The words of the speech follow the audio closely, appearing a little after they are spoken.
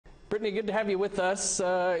Brittany, good to have you with us.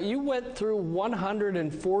 You went through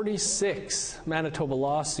 146 Manitoba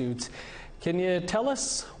lawsuits. Can you tell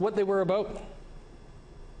us what they were about?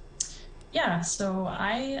 Yeah, so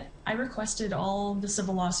I requested all the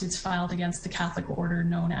civil lawsuits filed against the Catholic order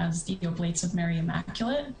known as the Oblates of Mary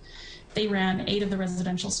Immaculate. They ran 8 of the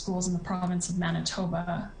residential schools in the province of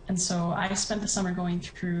Manitoba, and so I spent the summer going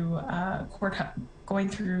through the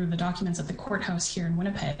documents at the courthouse here in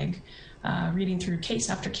Winnipeg, reading through case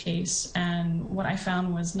after case, and what I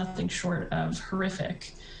found was nothing short of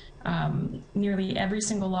horrific. Nearly every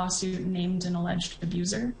single lawsuit named an alleged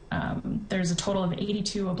abuser. There's a total of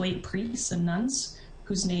 82 oblate priests and nuns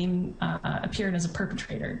whose name appeared as a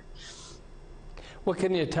perpetrator. What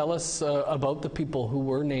can you tell us about the people who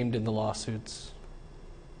were named in the lawsuits?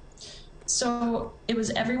 So it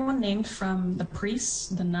was everyone named, from the priests,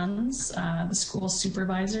 the nuns, the school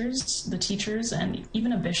supervisors, the teachers, and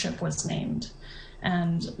even a bishop was named.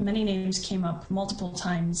 And many names came up multiple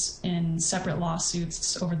times in separate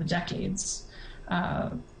lawsuits over the decades,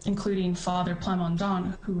 including Father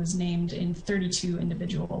Plamondon, who was named in 32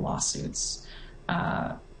 individual lawsuits,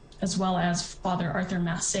 as well as Father Arthur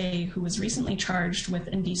Massé, who was recently charged with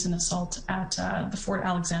indecent assault at the Fort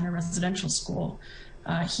Alexander Residential School.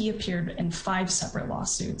 He appeared in 5 separate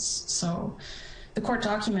lawsuits. So the court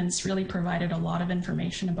documents really provided a lot of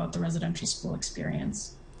information about the residential school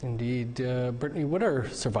experience. Indeed. Brittany, what are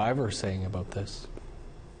survivors saying about this?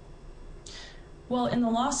 Well, in the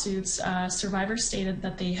lawsuits, survivors stated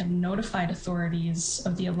that they had notified authorities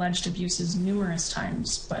of the alleged abuses numerous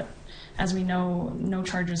times, but as we know, no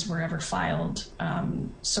charges were ever filed.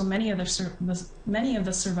 So many of the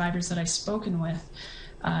survivors that I've spoken with,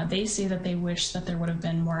 they say that they wish that there would have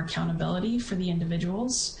been more accountability for the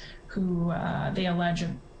individuals who they allege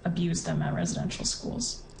abused them at residential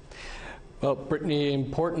schools. Well, Brittany,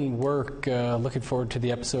 important work. Looking forward to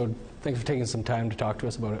the episode. Thanks for taking some time to talk to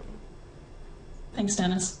us about it. Thanks,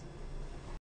 Dennis.